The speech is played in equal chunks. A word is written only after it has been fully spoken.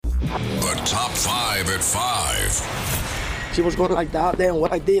The top 5 at 5. She was going like that. Then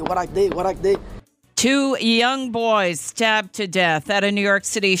what I did. Two young boys stabbed to death at a New York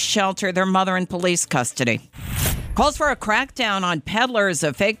City shelter, their mother in police custody. Calls for a crackdown on peddlers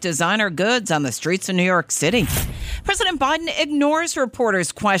of fake designer goods on the streets of New York City. President Biden ignores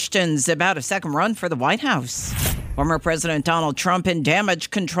reporters' questions about a second run for the White House. Former President Donald Trump in damage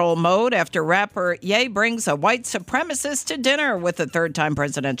control mode after rapper Ye brings a white supremacist to dinner with the third-time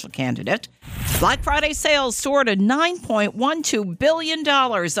presidential candidate. Black Friday sales soared to $9.12 billion,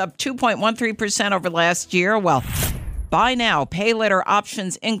 up 2.13% over last year. Well, buy now, pay later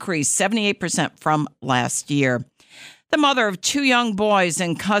options increased 78% from last year. The mother of two young boys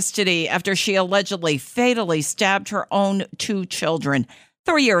in custody after she allegedly fatally stabbed her own two children,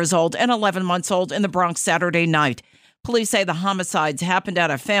 3 years old and 11 months old, in the Bronx Saturday night. Police say the homicides happened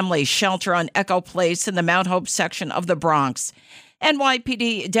at a family shelter on Echo Place in the Mount Hope section of the Bronx.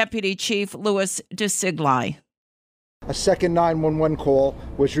 NYPD Deputy Chief Louis DeSigli. A second 911 call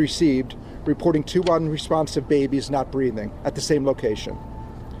was received reporting two unresponsive babies not breathing at the same location.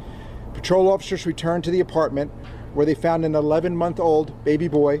 Patrol officers returned to the apartment where they found an 11-month-old baby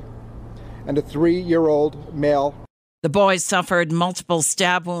boy and a 3-year-old male. The boys suffered multiple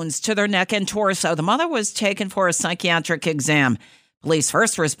stab wounds to their neck and torso. The mother was taken for a psychiatric exam. Police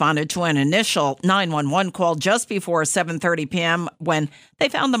first responded to an initial 911 call just before 7:30 p.m. when they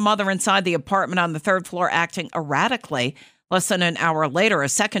found the mother inside the apartment on the third floor acting erratically. Less than an hour later, a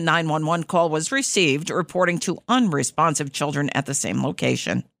second 911 call was received reporting two unresponsive children at the same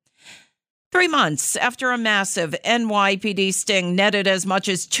location. 3 months after a massive NYPD sting netted as much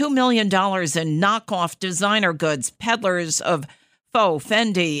as $2 million in knockoff designer goods, peddlers of faux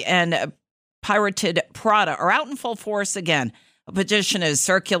Fendi and pirated Prada are out in full force again. A petition is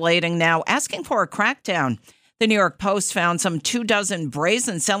circulating now asking for a crackdown. The New York Post found some 24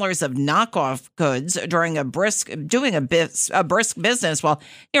 brazen sellers of knockoff goods doing a brisk business while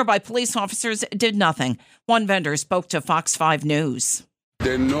nearby police officers did nothing. One vendor spoke to Fox 5 News.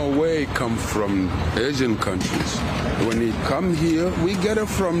 They no way come from Asian countries. When they come here, we get it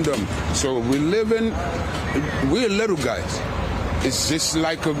from them. So we're little guys. It's just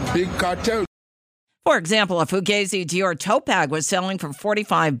like a big cartel. For example, a Fugazi Dior tote bag was selling for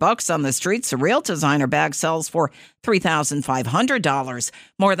 $45 on the streets. A real designer bag sells for $3,500.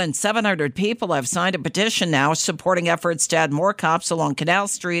 More than 700 people have signed a petition now supporting efforts to add more cops along Canal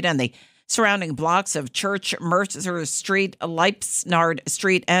Street and the surrounding blocks of Church, Mercer Street, Leipsnard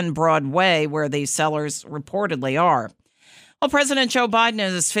Street, and Broadway, where these sellers reportedly are. Well, President Joe Biden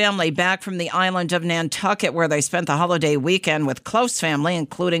and his family back from the island of Nantucket, where they spent the holiday weekend with close family,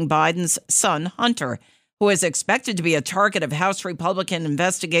 including Biden's son, Hunter, who is expected to be a target of House Republican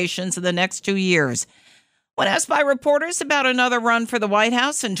investigations in the next 2 years. When asked by reporters about another run for the White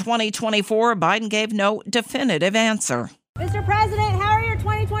House in 2024, Biden gave no definitive answer. Mr. President, how are your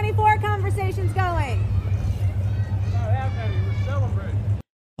 2024 conversations going?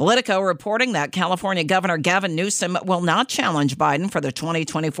 Politico reporting that California Governor Gavin Newsom will not challenge Biden for the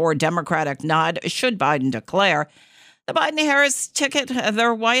 2024 Democratic nod should Biden declare. The Biden-Harris ticket,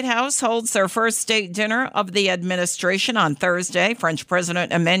 their White House holds their first state dinner of the administration on Thursday. French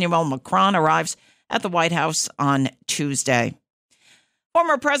President Emmanuel Macron arrives at the White House on Tuesday.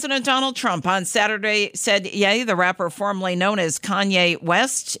 Former President Donald Trump on Saturday said Ye, the rapper formerly known as Kanye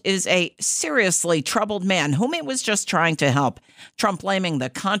West, is a seriously troubled man whom he was just trying to help. Trump blaming the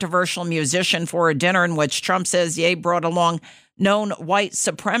controversial musician for a dinner in which Trump says Ye brought along known white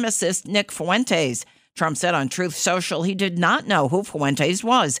supremacist Nick Fuentes. Trump said on Truth Social he did not know who Fuentes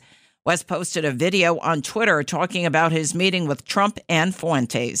was. West posted a video on Twitter talking about his meeting with Trump and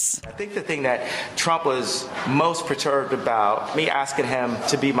Fuentes. I think the thing that Trump was most perturbed about, me asking him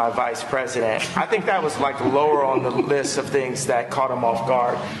to be my vice president, I think that was like lower on the list of things that caught him off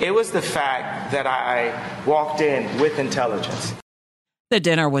guard. It was the fact that I walked in with intelligence. The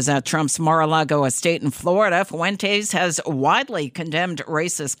dinner was at Trump's Mar-a-Lago estate in Florida. Fuentes has widely condemned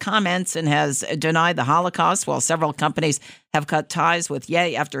racist comments and has denied the Holocaust, while several companies have cut ties with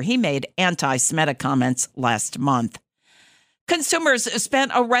Ye after he made anti-Semitic comments last month. Consumers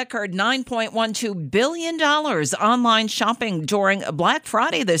spent a record $9.12 billion online shopping during Black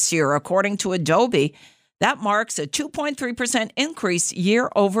Friday this year, according to Adobe. That marks a 2.3% increase year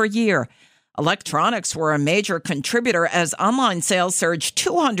over year. Electronics were a major contributor as online sales surged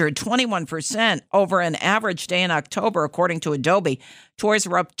 221% over an average day in October, according to Adobe. Toys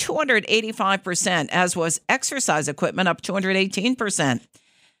were up 285%, as was exercise equipment up 218%.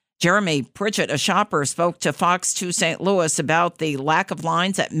 Jeremy Pritchett, a shopper, spoke to Fox 2 St. Louis about the lack of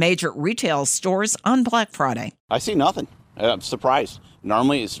lines at major retail stores on Black Friday. I see nothing. I'm surprised.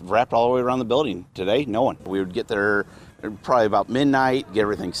 Normally it's wrapped all the way around the building. Today, no one. We would get there probably about midnight, get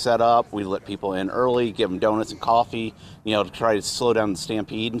everything set up. We'd let people in early, give them donuts and coffee, to try to slow down the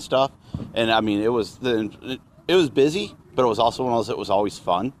stampede and stuff. And I mean, it was busy, but it was also one of those that was always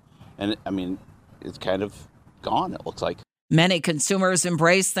fun. And I mean, it's kind of gone, it looks like. Many consumers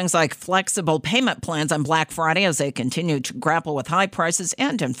embrace things like flexible payment plans on Black Friday as they continue to grapple with high prices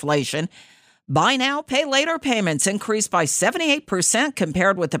and inflation. Buy now, pay later payments increased by 78%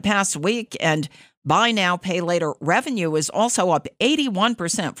 compared with the past week, and buy now, pay later revenue is also up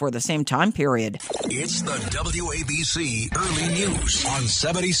 81% for the same time period. It's the WABC Early News on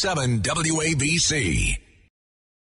 77 WABC.